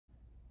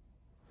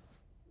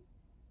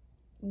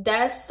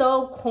That's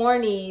so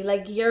corny.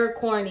 Like, you're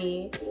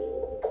corny.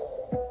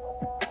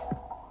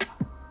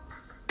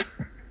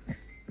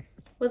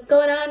 What's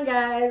going on,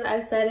 guys?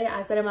 I said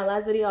it in my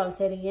last video. I'm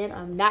saying it again.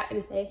 I'm not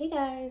gonna say, hey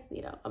guys,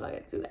 you know, I'm not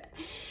gonna do that.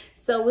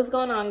 So what's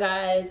going on,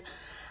 guys?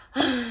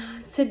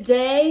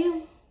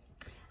 Today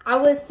I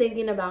was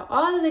thinking about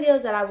all the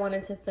videos that I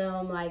wanted to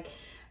film, like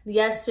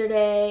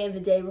yesterday and the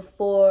day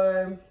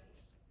before,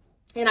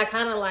 and I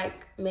kind of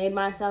like made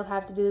myself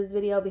have to do this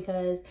video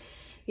because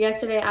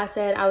yesterday I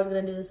said I was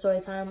gonna do the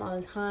story time all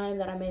the time,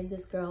 that I made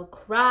this girl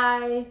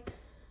cry.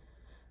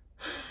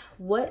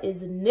 What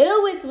is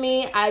new with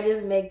me? I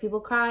just make people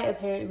cry.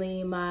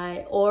 Apparently my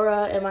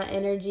aura and my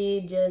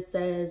energy just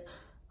says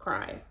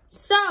cry.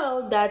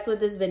 So that's what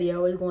this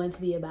video is going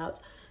to be about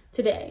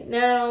today.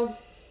 Now,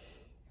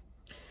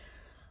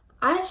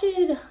 I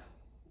should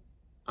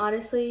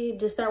honestly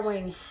just start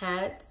wearing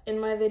hats in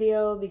my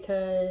video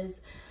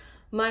because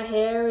my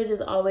hair is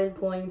just always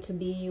going to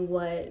be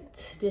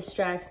what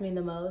distracts me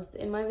the most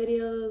in my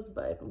videos,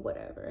 but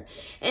whatever.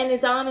 And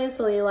it's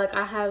honestly like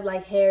I have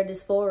like hair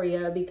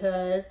dysphoria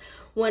because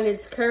when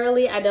it's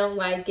curly, I don't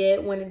like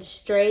it. When it's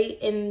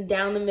straight and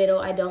down the middle,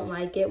 I don't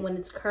like it. When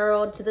it's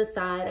curled to the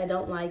side, I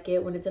don't like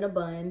it. When it's in a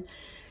bun.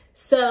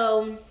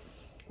 So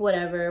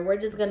whatever, we're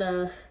just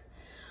gonna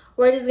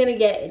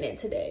get in it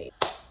today.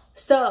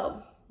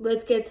 So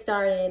let's get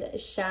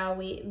started, shall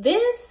we?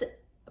 This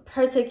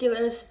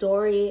particular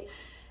story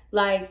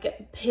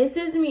like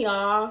pisses me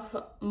off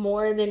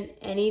more than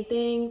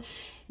anything,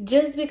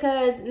 just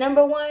because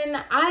number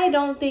one, I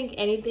don't think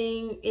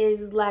anything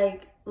is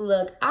like,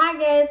 look, I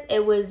guess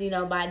it was, you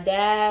know, my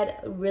dad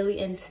really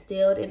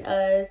instilled in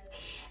us,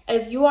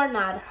 if you are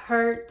not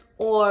hurt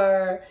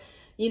or,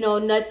 you know,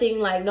 nothing,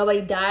 like nobody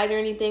died or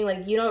anything,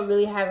 like you don't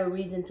really have a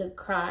reason to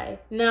cry.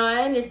 Now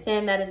I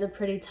understand that is a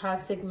pretty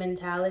toxic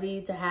mentality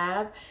to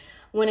have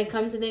when it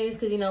comes to things,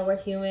 because, you know, we're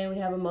human, we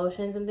have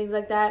emotions and things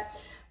like that.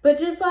 But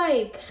just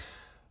like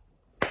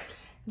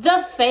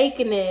the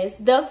fakeness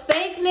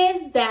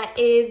that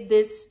is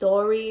this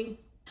story.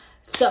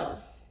 So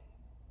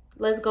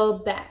let's go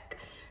back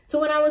to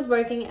when I was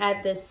working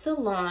at this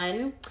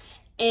salon,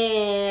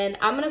 and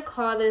I'm gonna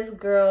call this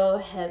girl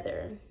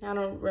Heather. I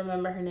don't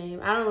remember her name.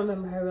 I don't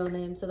remember her real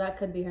name, so that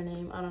could be her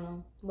name. I don't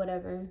know,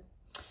 whatever.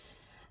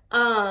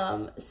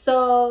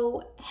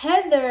 So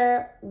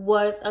Heather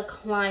was a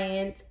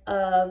client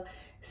of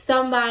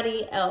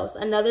somebody else,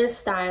 another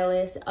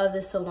stylist of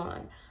the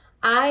salon.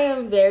 I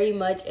am very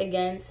much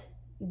against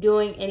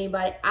doing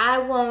anybody. I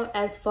won't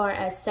as far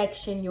as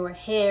section your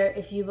hair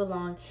if you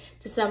belong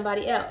to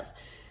somebody else.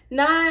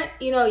 Not,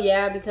 you know,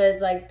 yeah, because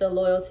like the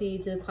loyalty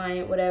to the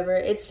client, whatever,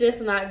 it's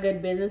just not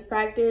good business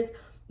practice.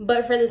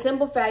 But for the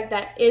simple fact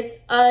that it's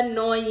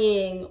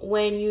annoying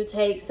when you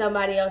take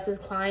somebody else's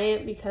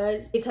client,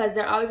 because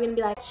they're always gonna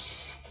be like,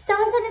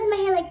 so-and-so does my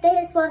hair like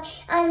this, well,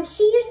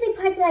 she usually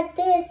parts it like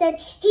this, and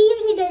he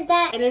usually does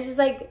that. And it's just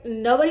like,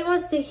 nobody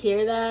wants to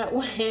hear that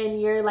when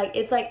you're like,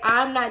 it's like,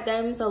 I'm not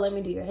them, so let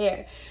me do your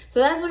hair.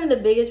 So that's one of the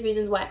biggest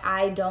reasons why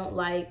I don't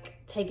like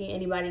taking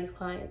anybody's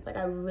clients. Like,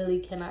 I really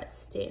cannot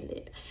stand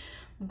it.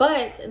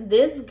 But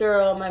this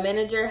girl, my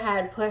manager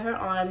had put her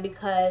on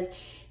because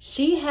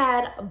she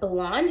had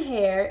blonde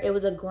hair. It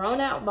was a grown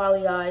out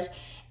balayage,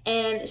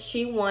 and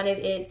she wanted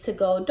it to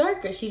go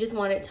darker. She just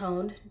wanted it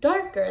toned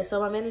darker. So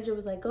my manager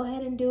was like, go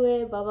ahead and do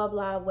it, blah, blah,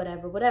 blah,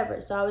 whatever,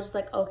 whatever. So I was just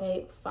like,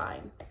 okay,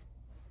 fine.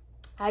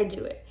 I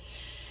do it.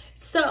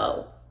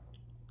 So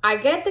I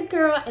get the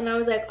girl and I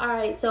was like, all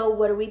right, so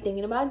what are we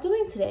thinking about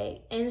doing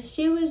today? And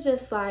she was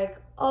just like,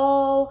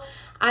 oh,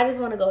 I just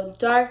want to go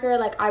darker.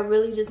 Like, I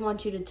really just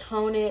want you to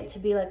tone it to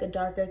be like a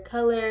darker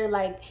color.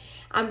 Like,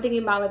 I'm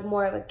thinking about like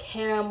more of a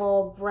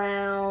caramel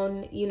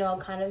brown, you know,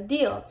 kind of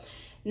deal.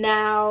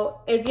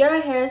 Now, if you're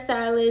a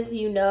hairstylist,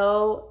 you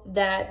know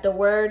that the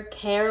word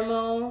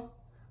caramel,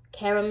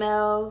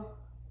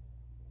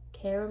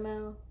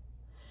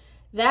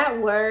 that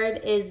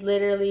word is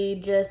literally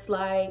just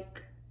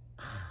like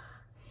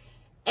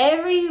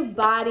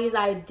everybody's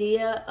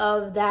idea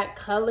of that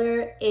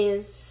color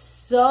is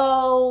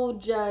so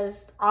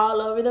just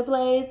all over the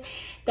place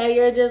that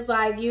you're just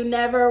like, you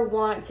never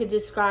want to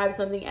describe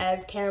something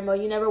as caramel.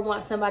 You never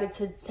want somebody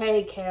to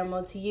say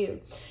caramel to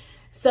you.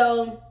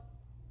 So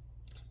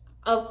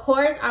of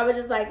course, I was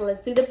just like,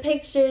 let's see the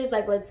pictures,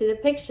 like, let's see the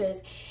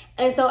pictures.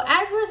 And so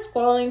as we're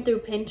scrolling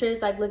through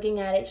Pinterest, like looking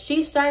at it,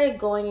 she started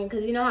going in,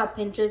 because you know how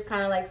Pinterest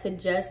kind of like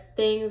suggests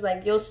things,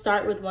 like you'll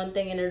start with one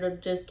thing and it'll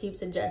just keep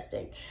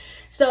suggesting.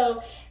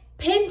 So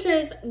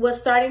Pinterest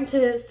was starting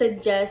to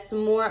suggest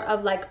more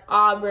of like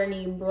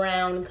auburny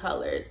brown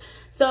colors.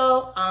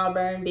 So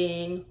auburn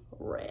being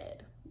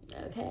red,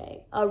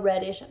 okay, a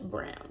reddish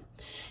brown.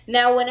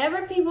 Now,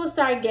 whenever people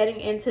start getting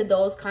into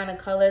those kind of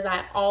colors,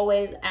 I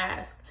always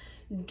ask,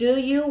 do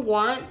you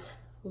want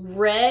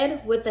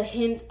red with a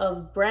hint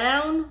of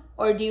brown,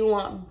 or do you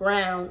want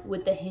brown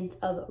with a hint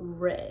of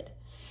red?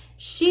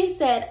 She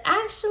said,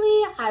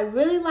 actually, I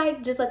really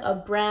like just like a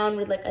brown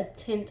with like a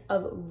tint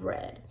of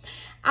red.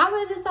 I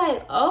was just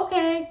like,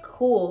 okay,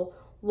 cool.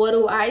 What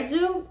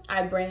do?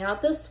 I bring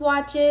out the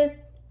swatches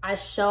I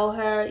show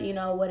her, you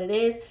know, what it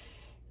is.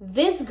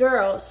 This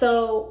girl,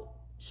 so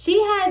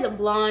she has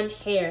blonde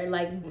hair,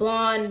 like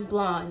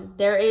blonde.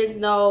 There is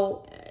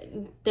no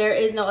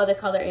other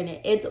color in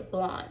it. It's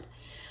blonde.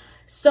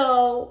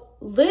 So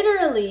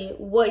literally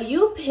what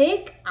you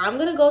pick, I'm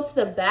gonna go to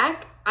the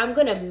back, I'm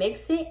gonna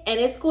mix it, and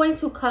it's going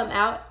to come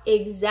out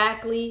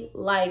exactly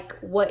like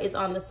what is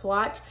on the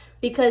swatch,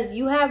 because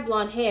you have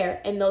blonde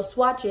hair and those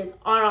swatches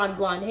are on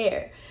blonde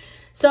hair.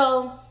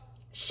 So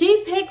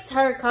she picks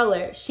her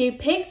color. She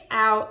picks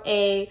out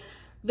a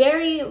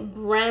very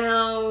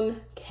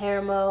brown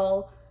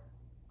caramel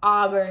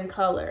auburn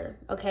color,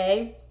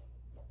 okay?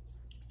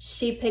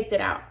 She picked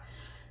it out.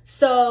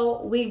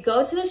 So we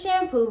go to the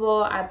shampoo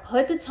bowl, I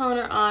put the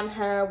toner on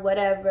her,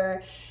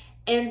 whatever.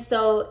 And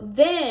so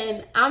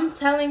then I'm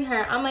telling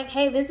her, I'm like,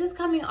 hey, this is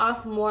coming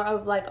off more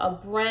of like a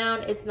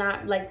brown. It's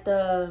not like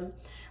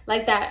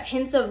that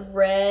hints of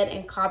red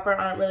and copper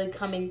aren't really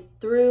coming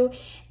through.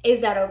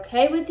 Is that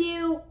okay with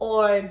you?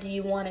 Or do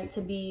you want it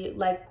to be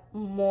like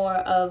more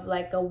of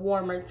like a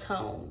warmer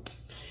tone?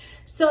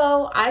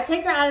 So I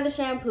take her out of the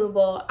shampoo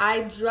bowl.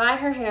 I dry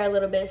her hair a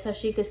little bit so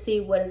she could see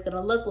what it's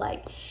gonna look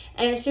like.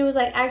 And she was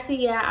like,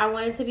 actually, yeah, I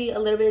want it to be a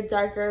little bit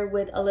darker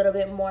with a little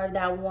bit more of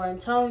that warm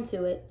tone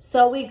to it.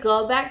 So we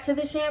go back to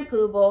the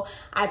shampoo bowl.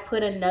 I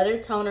put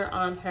another toner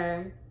on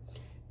her.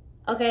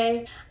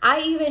 Okay,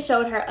 I even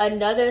showed her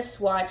another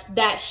swatch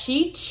that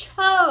she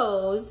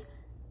chose,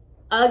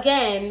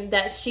 again,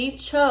 that she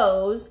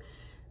chose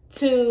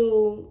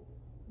to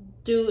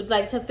do,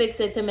 like, to fix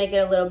it, to make it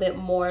a little bit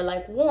more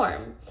like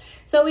warm.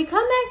 So we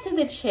come back to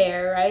the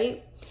chair,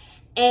 right?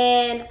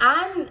 And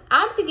I'm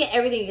thinking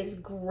everything is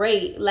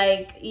great.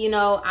 Like, you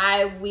know,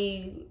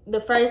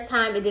 the first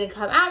time it didn't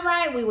come out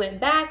right, we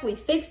went back, we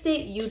fixed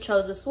it, you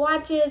chose the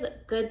swatches,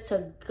 good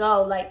to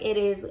go. Like, it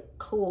is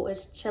cool,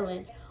 it's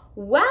chilling.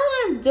 While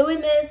I'm doing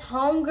this,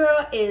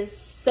 homegirl is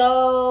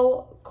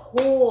so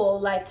cool.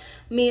 Like,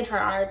 me and her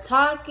are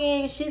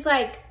talking. She's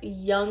like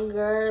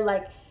younger,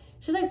 like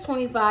she's like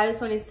 25,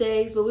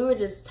 26, but we were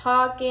just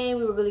talking.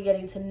 We were really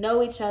getting to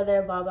know each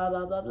other, blah, blah,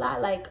 blah, blah, blah.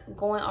 Like,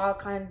 going all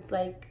kinds,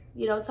 like,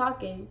 you know,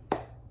 talking.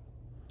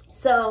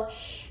 So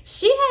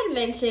she had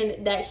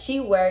mentioned that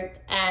she worked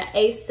at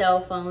a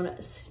cell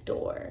phone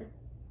store.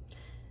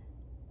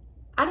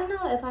 I don't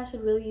know if I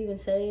should really even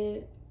say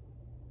it.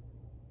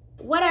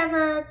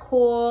 Whatever,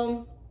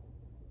 cool.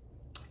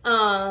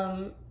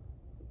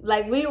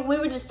 Like, we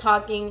were just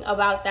talking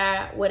about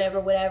that,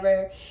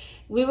 whatever.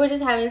 We were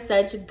just having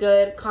such a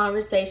good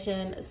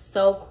conversation,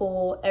 so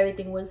cool.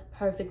 Everything was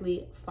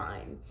perfectly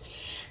fine.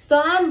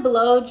 So I'm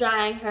blow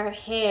drying her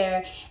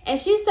hair, and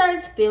she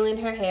starts feeling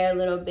her hair a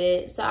little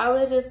bit. So I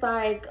was just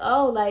like,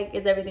 oh, like,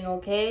 is everything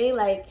okay?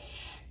 Like,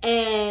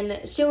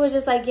 and she was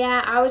just like,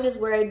 yeah, I was just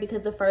worried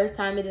because the first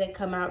time it didn't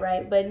come out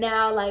right, but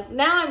now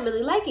I'm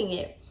really liking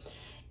it.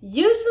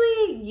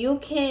 Usually you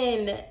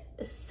can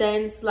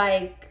sense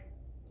like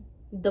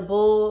the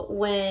bull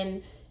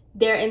when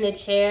they're in the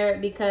chair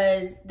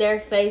because their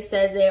face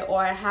says it,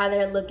 or how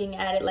they're looking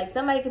at it. Like,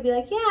 somebody could be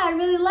like, yeah, I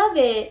really love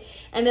it,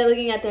 and they're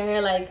looking at their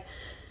hair like,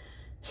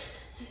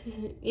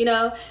 you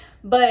know.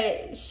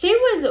 But she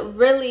was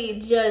really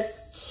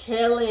just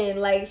chilling.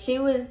 Like, she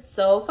was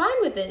so fine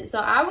with it. So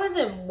I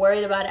wasn't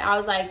worried about it. I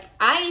was like,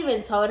 I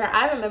even told her,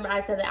 I remember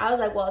I said that, I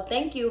was like, well,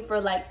 thank you for,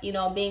 like, you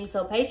know, being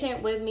so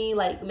patient with me,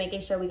 like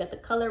making sure we got the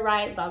color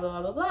right, blah,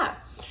 blah, blah, blah, blah.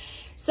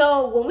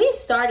 So when we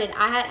started,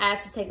 I had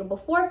asked to take a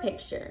before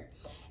picture.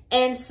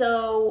 And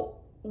so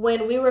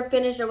when we were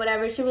finished or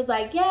whatever, she was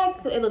like, yeah,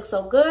 it looks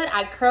so good.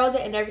 I curled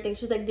it and everything.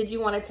 She's like, did you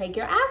want to take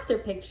your after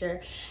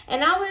picture?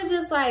 And I was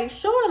just like,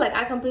 sure. Like,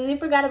 I completely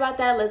forgot about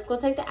that. Let's go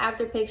take the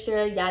after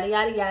picture, yada,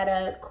 yada,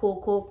 yada.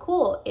 Cool, cool,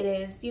 cool. It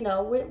is, you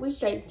know, we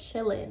straight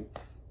chilling.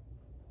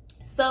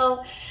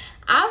 So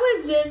I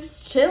was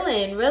just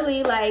chilling,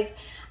 really. Like,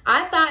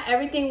 I thought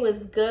everything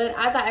was good.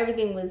 I thought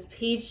everything was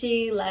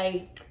peachy.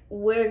 Like,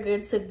 we're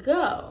good to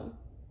go.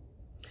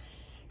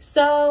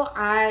 So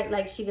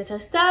she gets her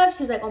stuff.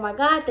 She's like, oh my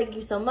God, thank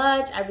you so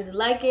much. I really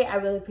like it. I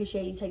really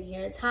appreciate you taking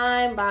your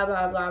time, blah,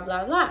 blah, blah,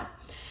 blah, blah.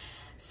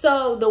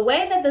 So the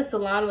way that the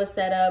salon was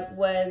set up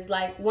was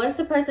like, once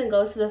the person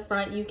goes to the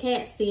front, you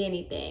can't see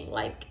anything.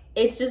 Like,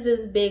 it's just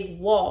this big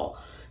wall.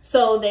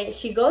 So that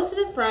she goes to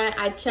the front,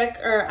 I take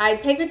her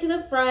to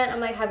the front. I'm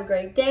like, have a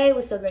great day. It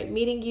was so great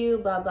meeting you,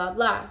 blah, blah,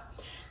 blah.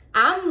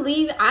 I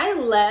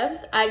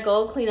left. I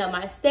go clean up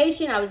my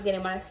station. I was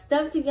getting my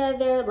stuff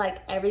together, like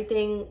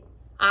everything.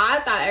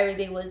 I thought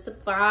everything was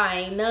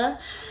fine.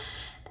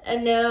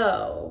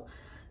 No.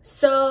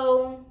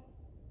 So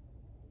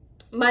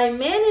my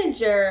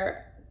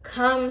manager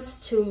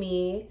comes to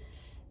me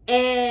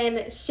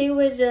and she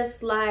was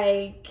just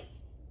like,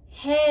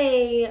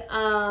 hey,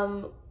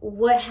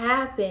 what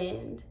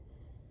happened?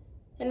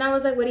 And I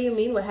was like, what do you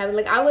mean what happened?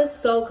 Like, I was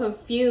so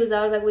confused.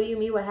 I was like, what do you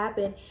mean what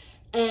happened?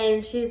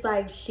 And she's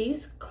like,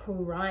 she's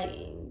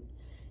crying.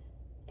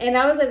 And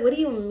I was like, what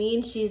do you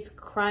mean she's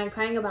crying?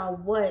 Crying about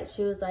what?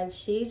 She was like,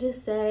 she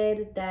just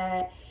said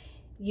that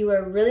you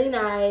were really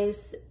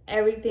nice.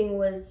 Everything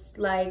was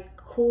like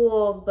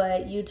cool,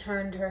 but you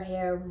turned her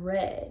hair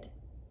red.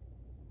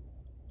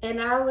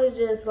 And I was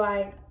just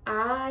like,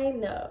 I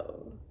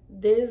know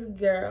this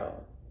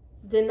girl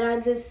did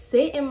not just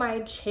sit in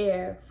my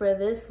chair for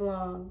this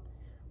long,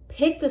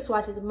 pick the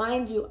swatches.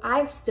 Mind you,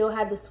 I still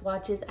had the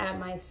swatches at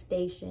my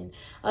station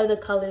of the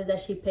colors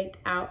that she picked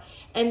out.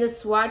 And the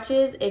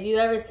swatches, if you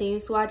ever seen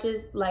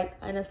swatches like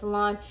in a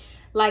salon,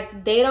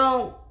 like they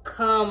don't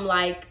come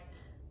like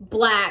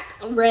black,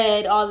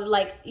 red, all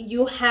like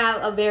you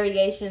have a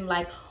variation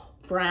like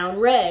brown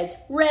reds,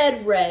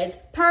 red reds,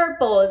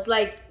 purples,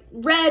 like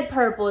red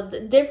purples.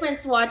 Different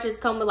swatches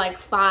come with like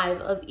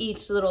 5 of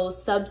each little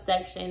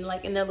subsection,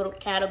 like in their little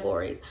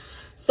categories.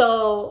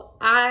 So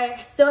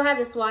I still had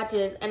the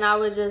swatches and I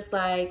was just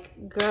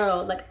like,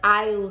 girl, like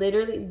I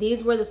literally,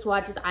 these were the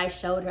swatches I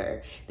showed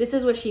her. This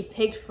is what she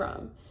picked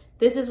from.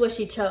 This is what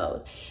she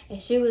chose.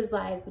 And she was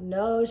like,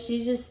 no,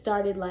 she just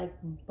started like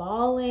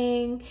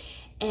bawling.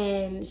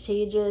 And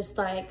she just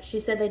like, she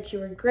said that you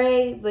were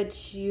great,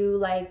 but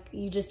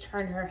you just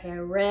turned her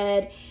hair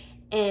red.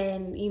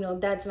 And, you know,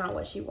 that's not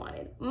what she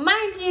wanted.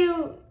 Mind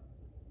you,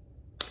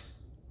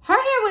 her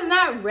hair was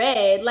not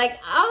red. Like,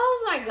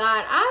 oh my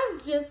God.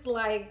 I'm just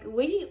like,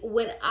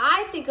 when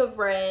I think of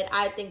red,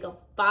 I think of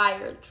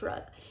fire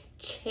truck,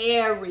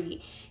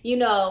 cherry. You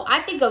know, I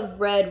think of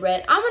red.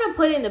 I'm going to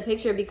put it in the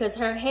picture because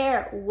her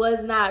hair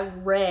was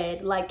not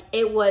red. Like,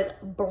 it was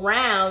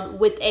brown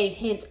with a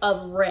hint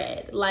of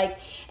red. Like,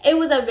 it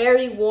was a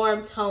very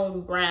warm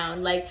tone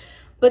brown. Like,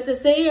 but to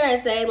sit here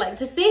and say, like,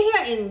 to sit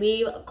here and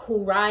leave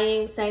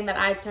crying saying that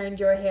I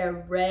turned your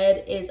hair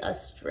red is a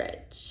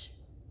stretch.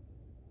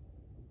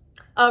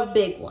 A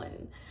big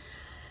one.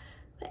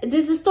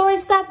 Does the story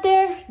stop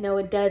there? No,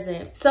 it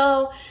doesn't.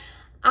 So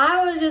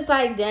I was just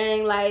like,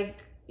 dang, like,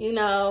 you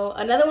know,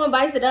 another one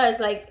bites the dust.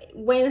 Like,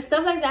 when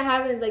stuff like that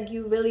happens, like,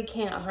 you really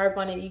can't harp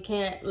on it. You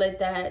can't let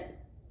that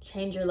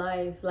change your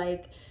life.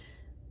 Like,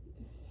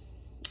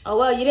 oh,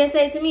 well, you didn't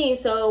say it to me,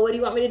 so what do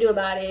you want me to do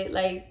about it?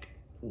 Like,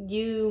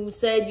 you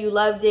said you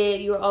loved it,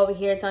 you were over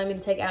here telling me to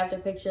take after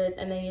pictures,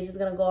 and then you're just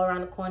gonna go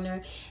around the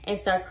corner and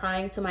start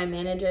crying to my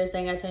manager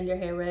saying I turned your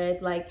hair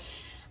red. Like,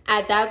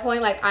 at that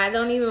point, like, I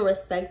don't even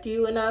respect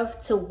you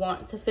enough to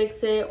want to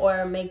fix it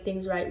or make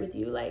things right with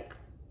you. Like,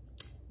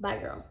 bye,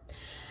 girl.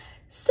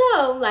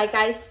 So, like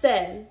I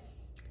said,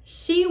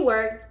 she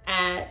worked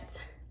at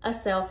a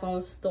cell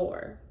phone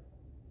store.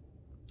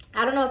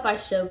 I don't know if I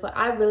should, but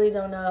I really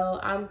don't know.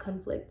 I'm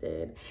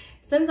conflicted.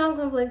 Since I'm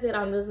conflicted,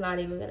 I'm just not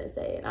even gonna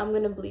say it. I'm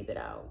gonna bleep it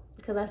out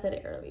because I said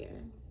it earlier.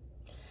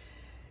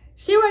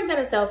 She worked at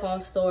a cell phone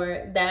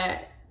store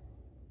that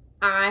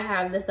I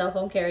have the cell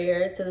phone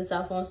carrier to the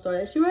cell phone store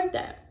that she worked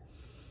at.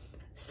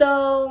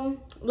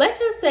 So let's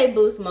just say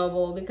Boost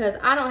Mobile because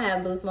I don't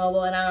have Boost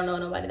Mobile and I don't know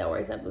nobody that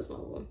works at Boost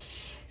Mobile.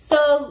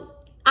 So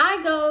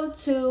I go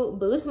to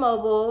Boost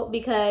Mobile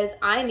because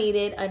I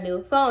needed a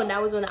new phone.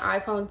 That was when the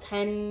iPhone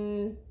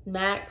 10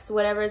 Max,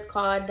 whatever it's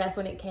called, that's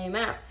when it came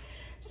out.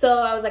 So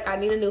I was like, I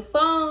need a new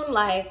phone,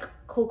 like,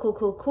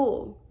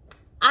 cool.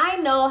 I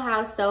know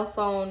how cell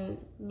phone,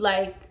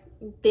 like,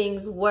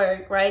 things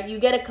work, right? You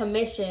get a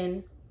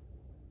commission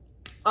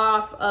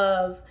off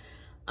of,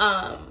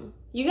 the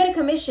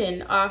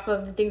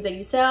things that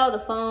you sell, the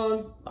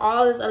phones,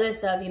 all this other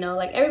stuff, you know,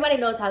 like, everybody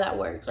knows how that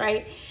works,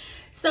 right?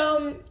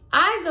 So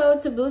I go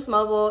to Boost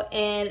Mobile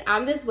and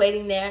I'm just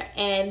waiting there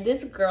and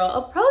this girl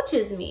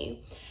approaches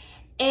me.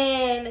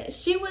 And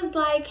she was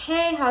like,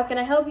 hey, how can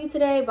I help you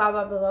today? Blah,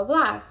 blah, blah, blah,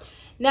 blah.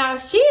 Now,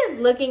 she is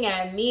looking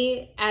at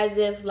me as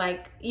if,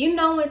 like, you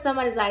know when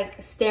somebody's,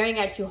 like, staring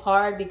at you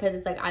hard because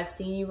it's like, I've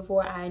seen you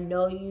before, I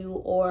know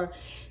you. Or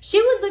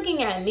she was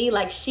looking at me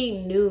like she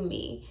knew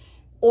me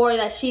or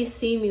that she's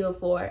seen me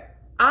before.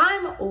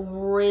 I'm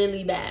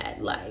really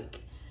bad. Like,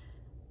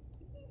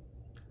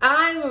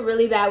 I'm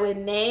really bad with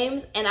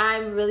names and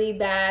I'm really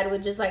bad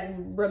with just like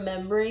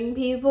remembering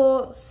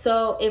people.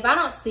 So if I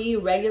don't see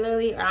you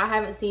regularly or I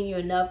haven't seen you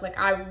enough, like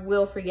I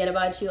will forget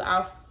about you.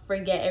 I'll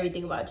forget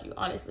everything about you,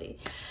 honestly.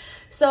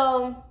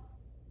 So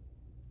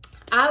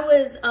I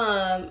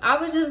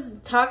was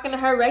just talking to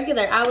her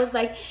regular. I was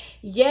like,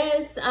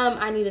 yes,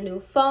 I need a new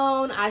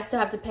phone. I still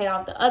have to pay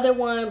off the other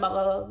one, blah,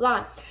 blah, blah,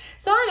 blah.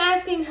 So I'm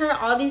asking her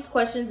all these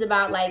questions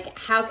about like,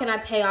 how can I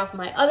pay off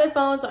my other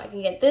phone so I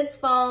can get this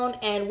phone?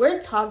 And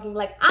we're talking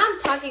like, I'm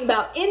talking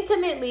about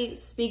intimately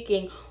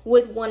speaking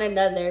with one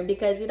another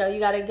because, you know, you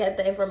got to get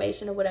the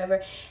information or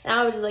whatever. And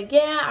I was just like,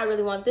 yeah, I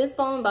really want this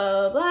phone,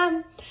 blah, blah,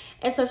 blah.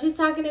 And so she's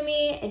talking to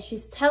me and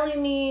she's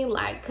telling me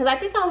like, cause I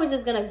think I was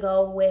just gonna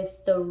go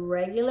with the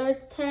regular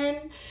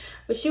 10,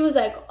 but she was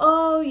like,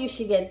 oh, you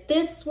should get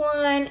this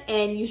one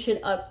and you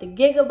should up the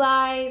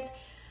gigabytes.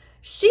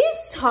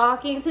 She's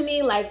talking to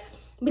me like,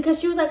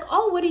 because she was like,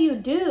 oh, what do you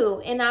do?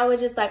 And I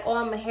was just like, oh,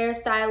 I'm a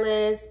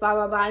hairstylist, blah,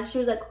 blah, blah. And she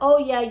was like, oh,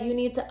 yeah, you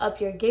need to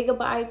up your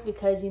gigabytes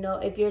because, you know,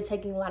 if you're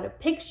taking a lot of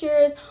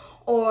pictures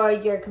or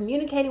you're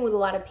communicating with a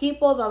lot of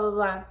people, blah, blah,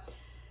 blah.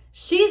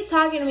 She's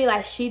talking to me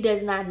like she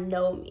does not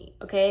know me,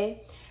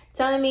 okay?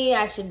 Telling me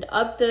I should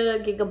up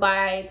the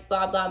gigabytes,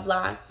 blah, blah,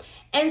 blah.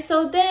 And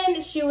so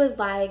then she was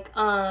like,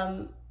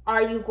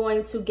 are you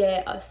going to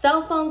get a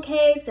cell phone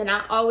case? And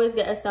I always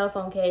get a cell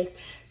phone case.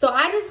 So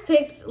I just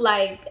picked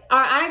like,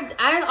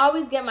 I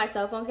always get my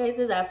cell phone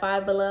cases at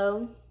Five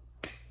Below.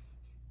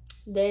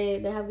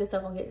 They have good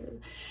cell phone cases.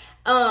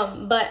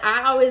 But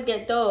I always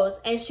get those.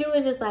 And she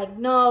was just like,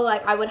 no,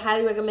 like I would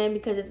highly recommend,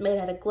 because it's made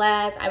out of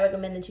glass, I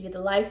recommend that you get the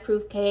life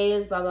proof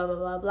case, blah blah blah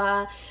blah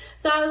blah.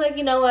 So I was like,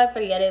 you know what,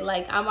 forget it,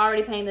 like I'm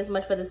already paying this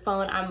much for this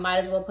phone, I might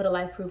as well put a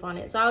life proof on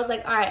it. So I was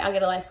like, all right, I'll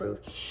get a life proof.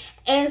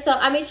 And so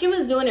I mean, she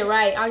was doing it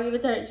right, I'll give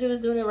it to her, she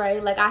was doing it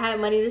right. Like I had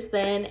money to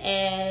spend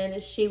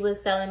and she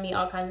was selling me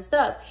all kinds of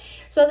stuff.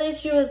 So then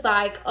she was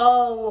like,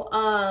 oh,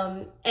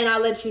 and I'll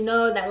let you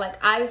know that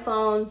like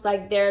iPhones,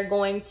 like they're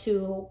going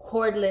to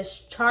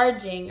cordless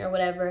charging or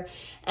whatever.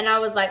 And I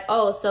was like,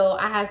 oh, so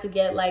I have to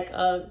get like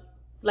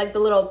the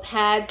little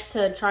pads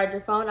to charge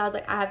your phone. I was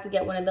like, I have to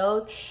get one of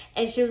those.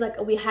 And she was like,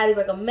 we highly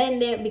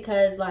recommend it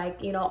because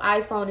like, you know,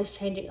 iPhone is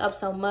changing up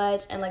so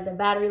much and like the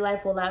battery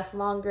life will last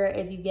longer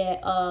if you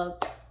get a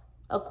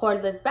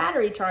cordless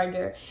battery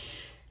charger.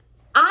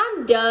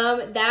 I'm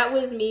dumb. That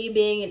was me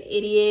being an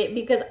idiot,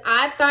 because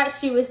I thought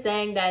she was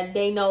saying that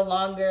they no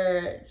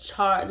longer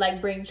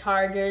bring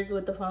chargers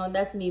with the phone.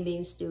 That's me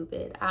being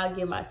stupid. I'll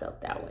give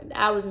myself that one.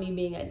 That was me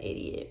being an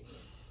idiot.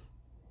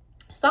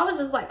 So I was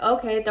just like,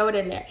 okay, throw it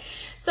in there.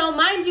 So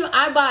mind you,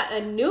 I bought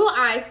a new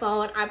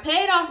iPhone. I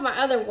paid off my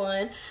other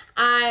one.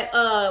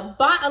 I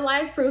bought a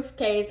life proof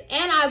case,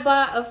 and I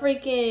bought a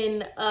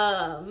freaking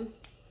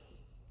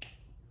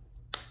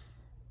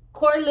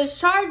cordless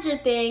charger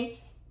thing.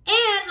 And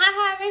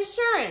I have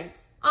insurance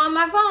on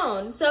my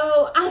phone.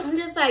 So I'm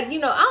just like, you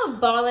know,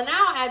 I'm balling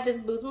out at this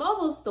Boost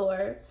Mobile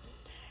store.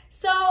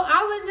 So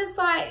I was just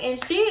like,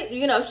 and she,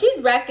 you know,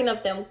 she's racking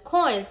up them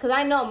coins, because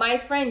I know my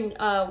friend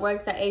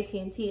works at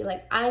AT&T.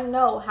 Like, I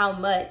know how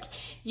much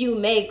you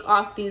make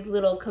off these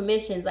little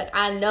commissions. Like,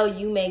 I know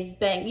you make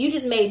bank. You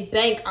just made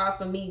bank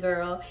off of me,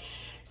 girl.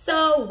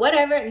 So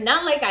whatever,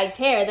 not like I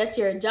care. That's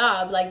your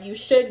job. Like, you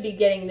should be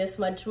getting this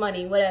much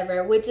money,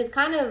 whatever, which is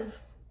kind of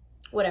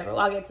whatever. Well,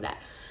 I'll get to that.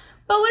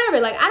 But whatever,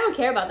 like, I don't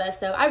care about that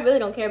stuff. I really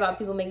don't care about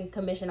people making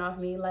commission off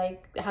me,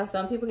 like how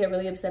some people get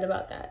really upset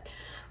about that.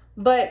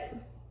 But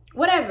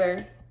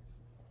whatever.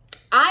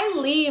 I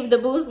leave the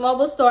Boost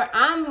Mobile store.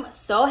 I'm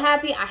so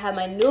happy. I have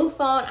my new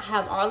phone. I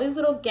have all these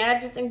little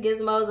gadgets and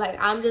gizmos. Like,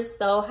 I'm just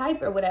so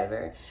hype or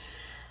whatever.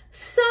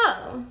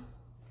 So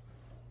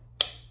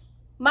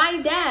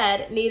my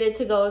dad needed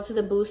to go to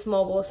the Boost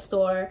Mobile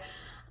store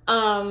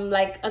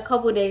like a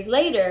couple days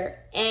later,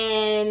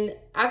 and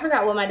I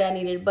forgot what my dad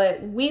needed,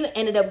 but we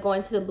ended up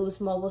going to the Boost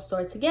Mobile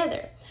store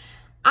together.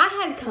 I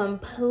had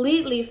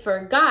completely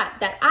forgot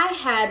that I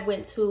had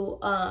went to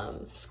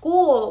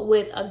school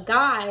with a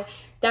guy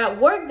that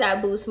works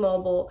at Boost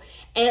Mobile,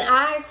 and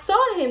I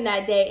saw him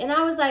that day, and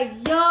I was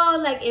like, yo,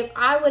 like if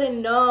I would have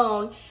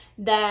known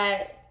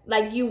that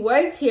like you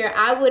worked here,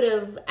 I would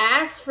have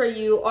asked for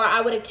you, or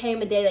I would have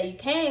came a day that you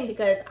came,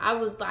 because I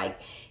was like,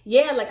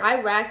 yeah, like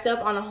I racked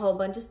up on a whole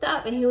bunch of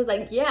stuff. And he was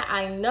like, yeah,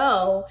 I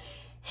know.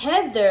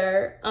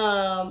 Heather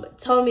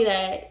told me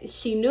that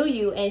she knew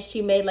you and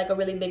she made like a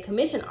really big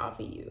commission off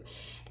of you.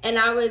 And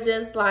I was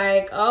just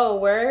like, oh,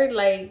 word?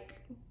 Like,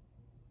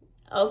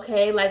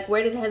 okay, like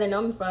where did Heather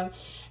know me from?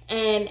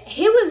 And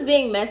he was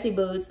being messy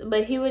boots,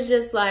 but he was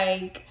just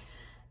like,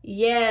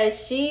 yeah,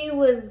 she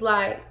was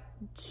like,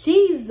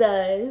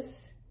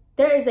 Jesus,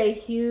 there is a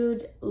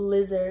huge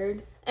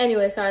lizard.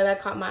 Anyway, sorry,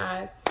 that caught my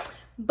eye.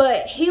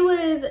 But he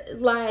was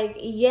like,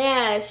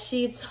 yeah,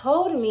 she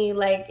told me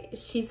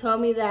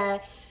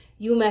that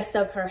you messed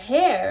up her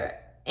hair,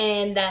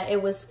 and that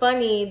it was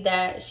funny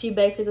that she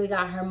basically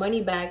got her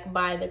money back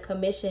by the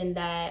commission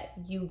that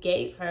you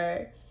gave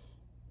her.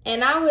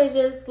 And I was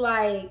just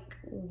like,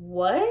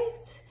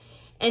 what?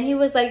 And he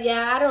was like,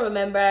 yeah, I don't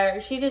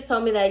remember. She just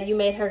told me that you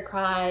made her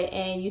cry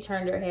and you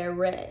turned her hair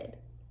red.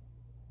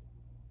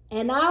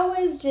 And I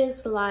was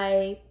just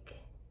like,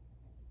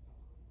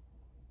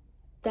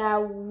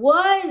 that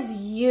was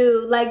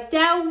you. Like,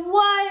 that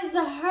was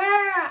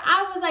her.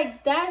 I was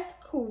like, that's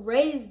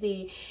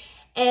crazy.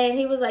 And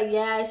he was like,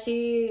 yeah,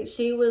 she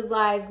was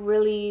like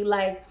really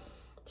like,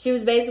 she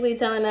was basically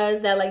telling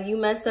us that like you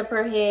messed up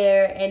her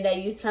hair and that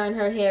you turned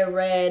her hair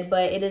red,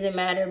 but it didn't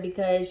matter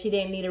because she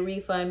didn't need a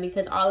refund,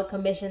 because all the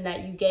commission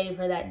that you gave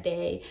her that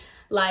day,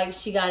 like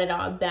she got it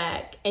all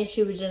back. And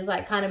she was just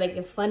like kind of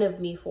making fun of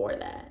me for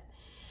that.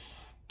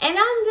 And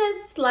I'm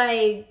just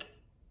like,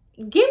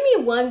 give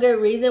me one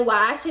good reason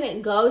why I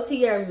shouldn't go to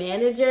your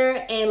manager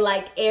and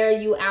like air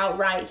you out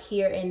right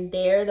here and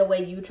there the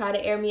way you try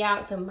to air me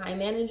out to my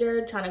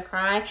manager trying to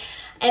cry.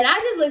 And I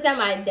just looked at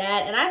my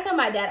dad and I told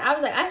my dad, I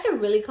was like, I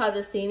should really cause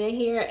a scene in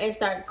here and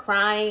start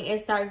crying and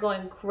start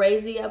going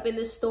crazy up in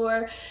the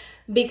store,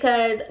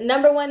 because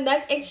number one,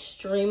 that's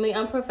extremely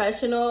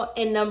unprofessional,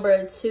 and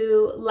number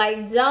two,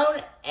 like,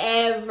 don't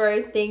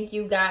ever think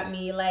you got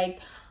me. Like,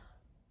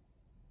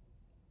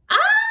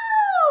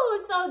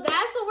 so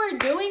that's what we're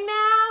doing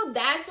now.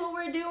 That's what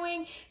we're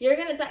doing. You're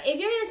gonna talk, if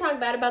you're gonna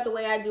talk bad about the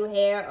way I do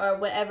hair or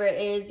whatever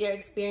it is your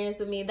experience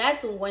with me,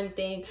 that's one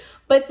thing.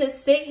 But to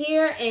sit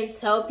here and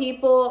tell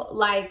people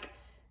like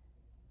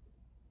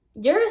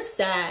You're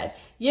sad.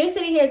 You're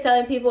sitting here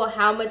telling people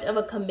how much of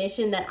a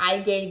commission that I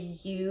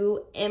gave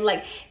you. And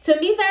like, to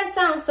me, that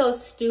sounds so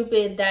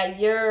stupid that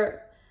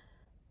you're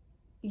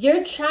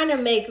trying to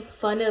make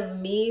fun of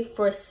me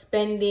for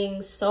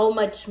spending so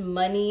much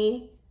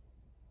money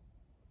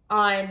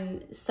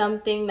on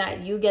something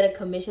that you get a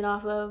commission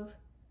off of.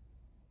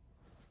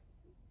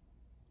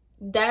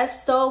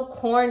 That's so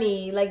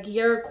corny. Like,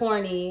 you're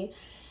corny.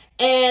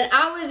 And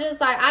I was just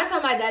like, I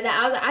told my dad that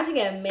I was like, I should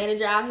get a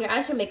manager out here.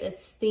 I should make a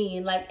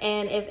scene. Like,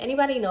 and if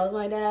anybody knows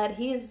my dad,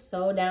 he's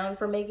so down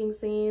for making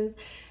scenes.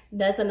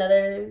 That's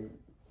another,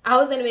 I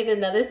was gonna make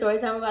another story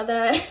time about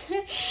that.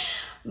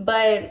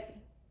 But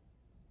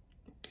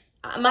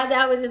my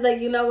dad was just like,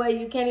 you know what,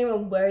 you can't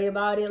even worry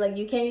about it. Like,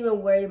 you can't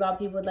even worry about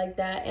people like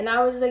that. And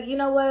I was just like, you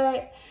know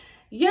what,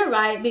 you're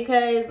right,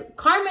 because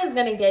karma is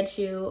gonna get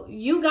you.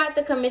 You got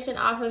the commission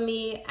off of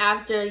me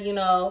after, you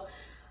know,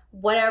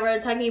 whatever,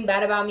 talking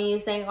bad about me,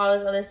 saying all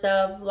this other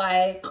stuff,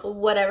 like,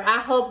 whatever. I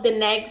hope the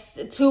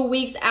next 2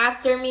 weeks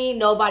after me,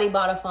 nobody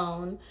bought a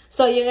phone.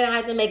 So you're gonna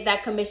have to make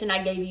that commission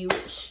I gave you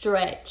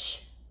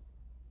stretch.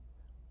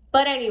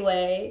 But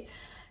anyway,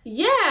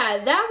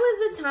 yeah, that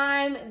was the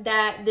time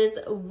that this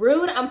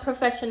rude,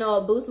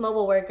 unprofessional Boost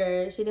Mobile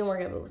worker, she didn't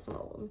work at Boost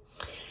Mobile,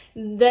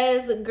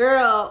 this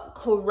girl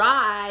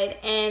cried,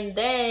 and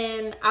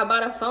then I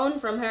bought a phone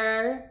from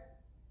her.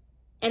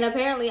 And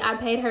apparently I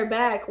paid her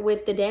back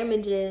with the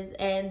damages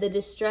and the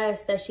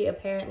distress that she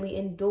apparently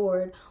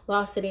endured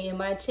while sitting in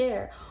my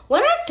chair.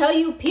 When I tell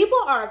you, people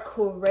are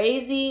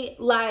crazy,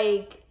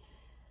 like,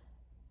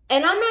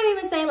 and I'm not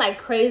even saying like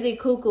crazy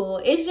cuckoo.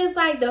 It's just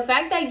like the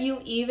fact that you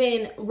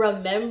even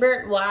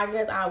remembered, well, I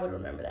guess I would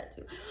remember that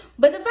too.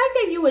 But the fact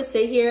that you would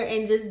sit here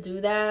and just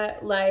do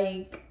that,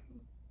 like,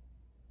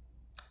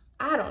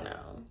 I don't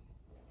know.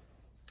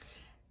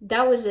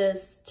 That was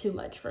just too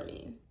much for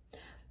me.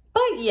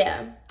 But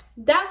yeah.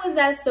 That was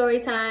that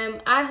story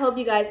time. I hope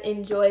you guys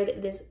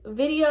enjoyed this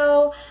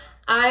video.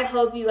 I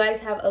hope you guys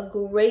have a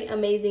great,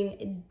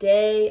 amazing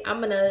day. I'm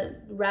gonna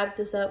wrap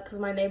this up because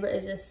my neighbor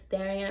is just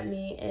staring at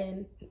me,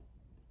 and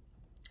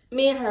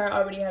me and her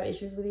already have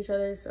issues with each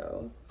other,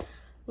 so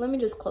let me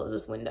just close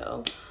this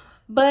window.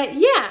 But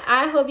yeah,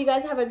 I hope you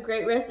guys have a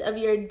great rest of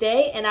your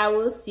day, and I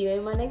will see you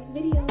in my next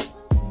video.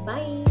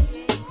 Bye.